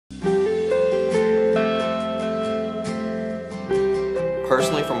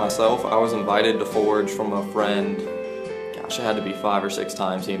Personally, for myself, I was invited to Forge from a friend. Gosh, it had to be 5 or 6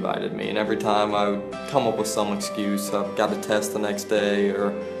 times he invited me, and every time I would come up with some excuse. I've got a test the next day,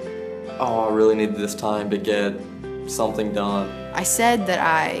 or oh, I really needed this time to get something done. I said that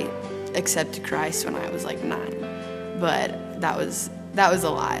I accepted Christ when I was like 9, but that was a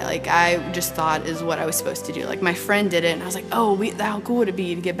lie. Like, I just thought is what I was supposed to do. Like, my friend did it, and I was like, oh, how cool would it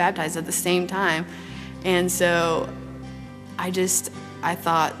be to get baptized at the same time? And so I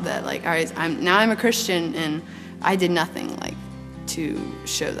thought that, like, all right, I'm a Christian, and I did nothing like to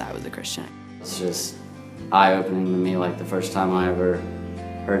show that I was a Christian. It's just eye-opening to me. Like, the first time I ever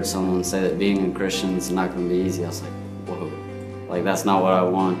heard someone say that being a Christian is not going to be easy, I was like, whoa, like, that's not what I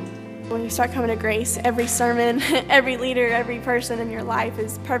want. When you start coming to Grace, every sermon, every leader, every person in your life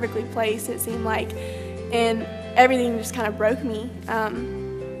is perfectly placed, it seemed like, and everything just kind of broke me.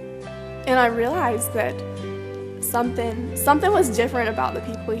 And I realized that something was different about the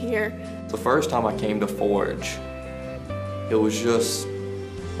people here. The first time I came to Forge, it was just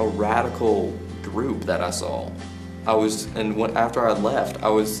a radical group that I saw. After I left, I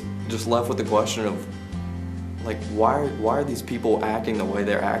was just left with the question of, like, why are these people acting the way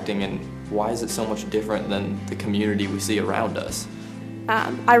they're acting, and why is it so much different than the community we see around us?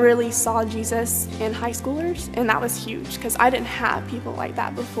 I really saw Jesus in high schoolers, and that was huge because I didn't have people like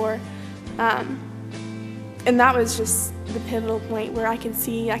that before. And that was just the pivotal point where I could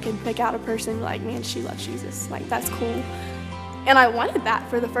pick out a person like, man, she loves Jesus. Like, that's cool. And I wanted that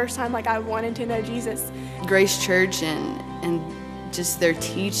for the first time. Like, I wanted to know Jesus. Grace Church and just their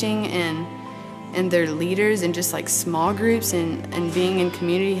teaching and their leaders and just like small groups and being in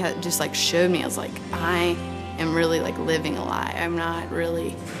community just like showed me, I was like, I am really like living a lie. I'm not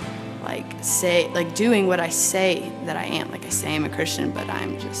really like doing what I say that I am. Like, I say I'm a Christian, but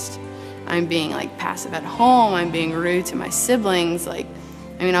I'm being like passive at home. I'm being rude to my siblings. Like,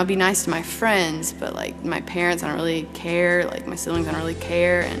 I mean, I'll be nice to my friends, but like my parents, I don't really care. Like, my siblings, I don't really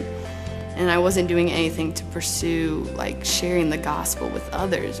care. And I wasn't doing anything to pursue like sharing the gospel with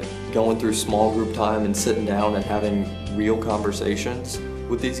others. Going through small group time and sitting down and having real conversations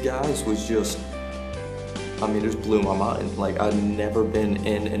with these guys was just, I mean, it just blew my mind. Like, I'd never been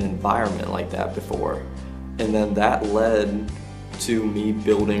in an environment like that before. And then that led to me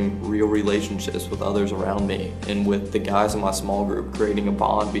building real relationships with others around me and with the guys in my small group, creating a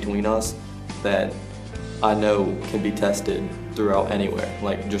bond between us that I know can be tested throughout anywhere.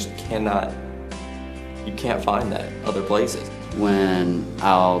 Like, you can't find that other places. When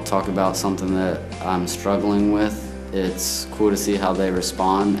I'll talk about something that I'm struggling with, it's cool to see how they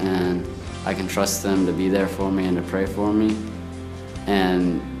respond, and I can trust them to be there for me and to pray for me.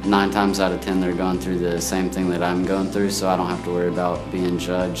 And 9 times out of 10, they're going through the same thing that I'm going through, so I don't have to worry about being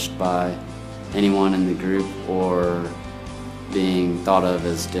judged by anyone in the group or being thought of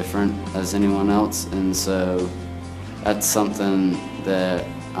as different as anyone else. And so that's something that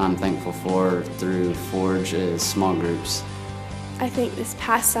I'm thankful for through Forge, is small groups. I think this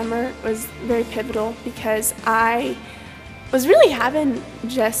past summer was very pivotal because I was really having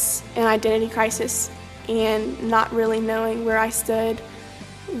just an identity crisis and not really knowing where I stood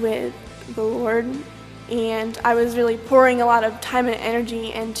with the Lord. And I was really pouring a lot of time and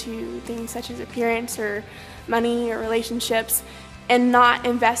energy into things such as appearance or money or relationships and not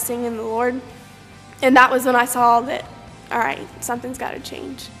investing in the Lord. And that was when I saw that, all right, something's got to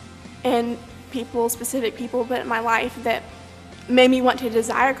change. And specific people put in my life that made me want to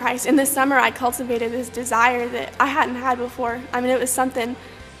desire Christ. And this summer I cultivated this desire that I hadn't had before. I mean, it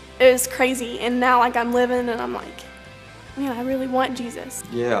was crazy. And now, like, I'm living and I'm like, man, I really want Jesus.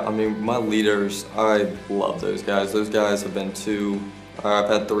 Yeah, I mean, my leaders, I love those guys. Those guys have been 2, I've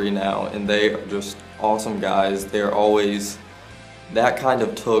had 3 now, and they are just awesome guys. They're always, that kind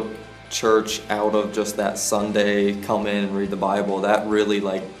of took church out of just that Sunday, come in and read the Bible. That really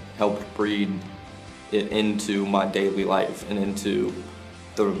like helped breed it into my daily life and into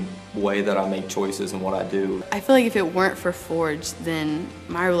the way that I make choices and what I do. I feel like if it weren't for Forge, then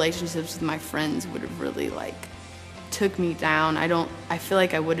my relationships with my friends would have really like took me down. I feel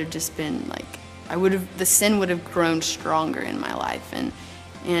like I would have just been like, the sin would have grown stronger in my life, and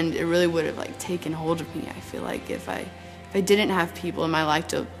it really would have like taken hold of me. I feel like if I didn't have people in my life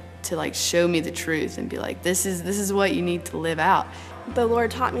to like show me the truth and be like, this is what you need to live out. The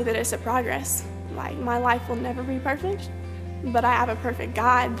Lord taught me that it's a progress. Like, my life will never be perfect, but I have a perfect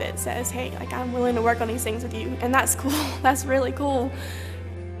God that says, hey, like, I'm willing to work on these things with you, and that's cool. That's really cool.